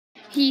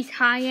He's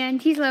high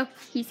and he's low.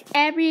 He's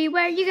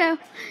everywhere you go.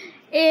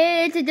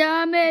 It's a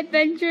dumb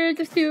adventure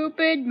of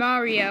Stupid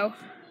Mario.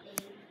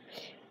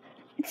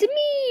 It's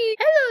me.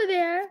 Hello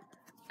there.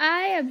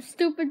 I am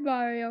Stupid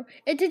Mario.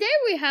 And today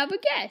we have a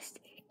guest.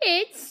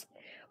 It's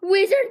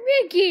Wizard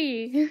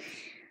Mickey.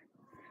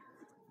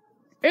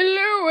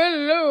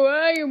 Hello,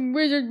 I am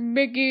Wizard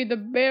Mickey, the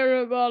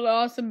bearer of all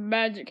awesome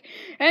magic.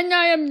 And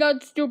I am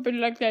not stupid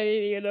like that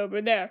idiot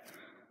over there.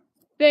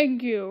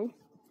 Thank you.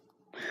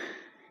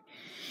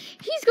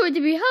 He's going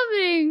to be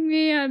helping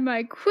me on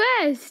my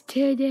quest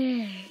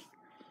today.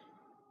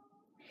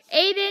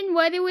 Aiden,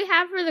 what do we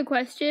have for the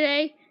quest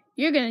today?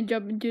 You're going to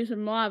jump into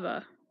some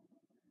lava.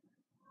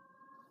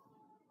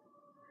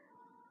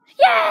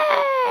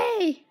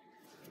 Yay!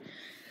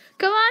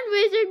 Come on,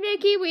 Wizard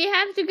Mickey, we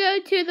have to go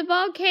to the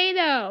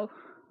volcano.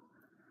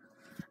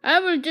 I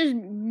will just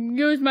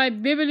use my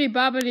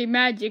bibbidi-bobbidi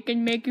magic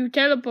and make you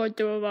teleport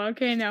to a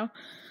volcano.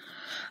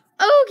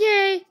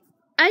 Okay,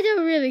 I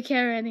don't really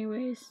care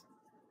anyways.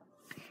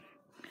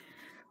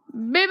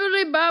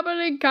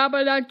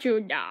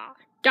 Bibbidi-bobbidi-cobbidi-choo, da,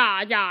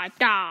 da, da,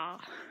 da.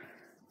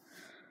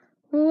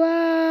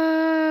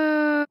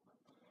 Wow.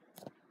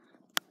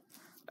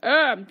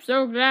 Oh, I'm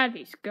so glad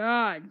he's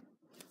gone.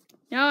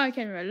 Now I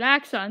can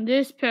relax on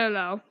this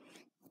pillow.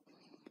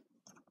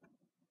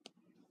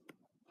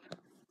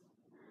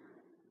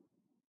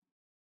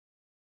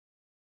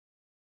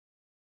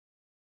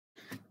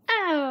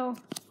 Oh.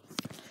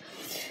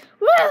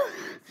 Well,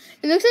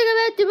 it looks like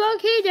I'm at the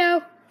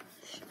volcano.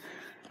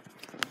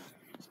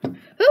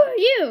 Who are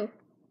you?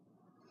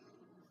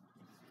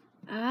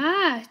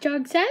 Ah,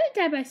 strong silent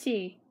type I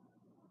see.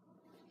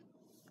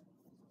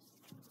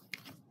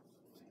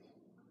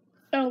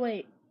 Oh,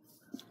 wait.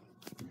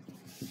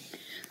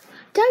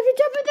 Time to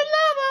jump in the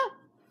lava!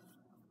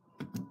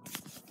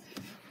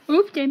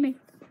 Oops, damn it.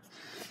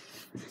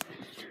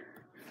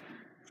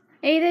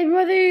 Aiden,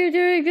 what are you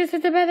doing? This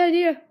is a bad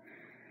idea.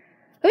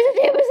 Whose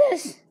idea was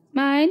this?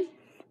 Mine.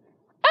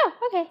 Oh,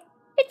 okay.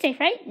 It's safe,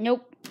 right?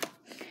 Nope.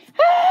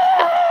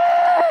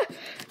 Ah!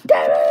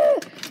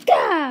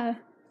 Da!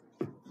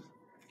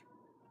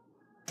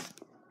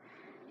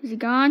 Is he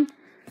gone?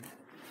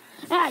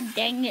 Ah,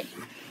 dang it.